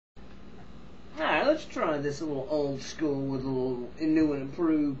Alright, let's try this a little old school with a little new and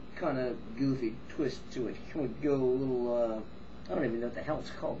improved kind of goofy twist to it. Can we go a little, I don't even know what the hell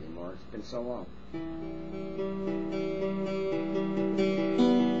it's called anymore. It's been so long.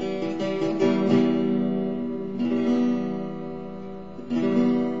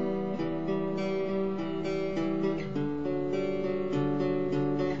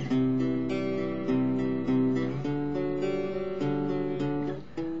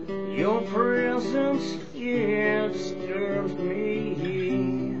 Your presence here disturbs me.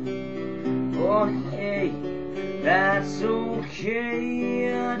 Oh hey, that's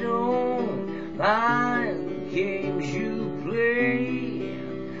okay. I don't mind the games you play.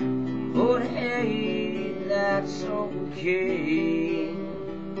 But hey, that's okay.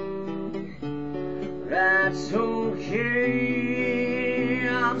 That's okay.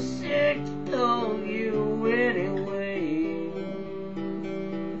 I'm sick of you anyway.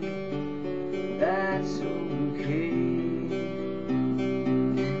 That's okay.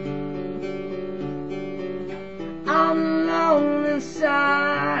 I'm alone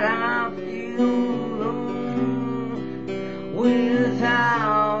inside, I feel alone.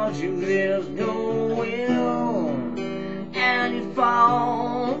 Without you there's no will, and you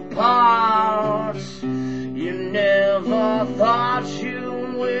fall apart. You never thought you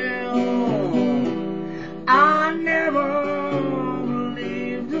will. I never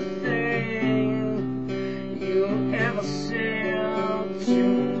believed a thing you ever said to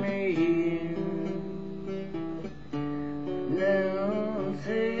me.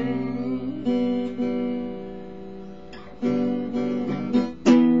 Nothing.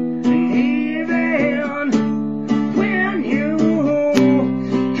 And even when you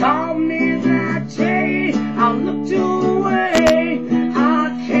called me that day, I looked away. I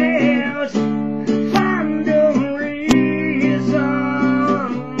can't find a reason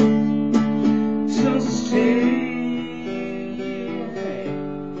to stay.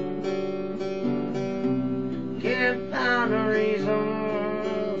 Can't find a reason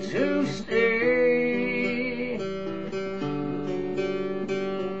to stay.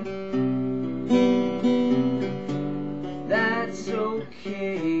 That's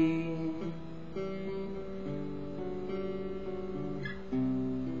okay.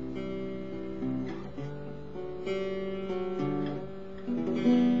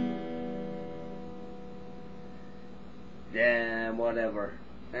 Yeah, whatever.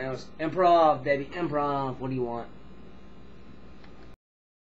 That was improv, baby. Improv. What do you want?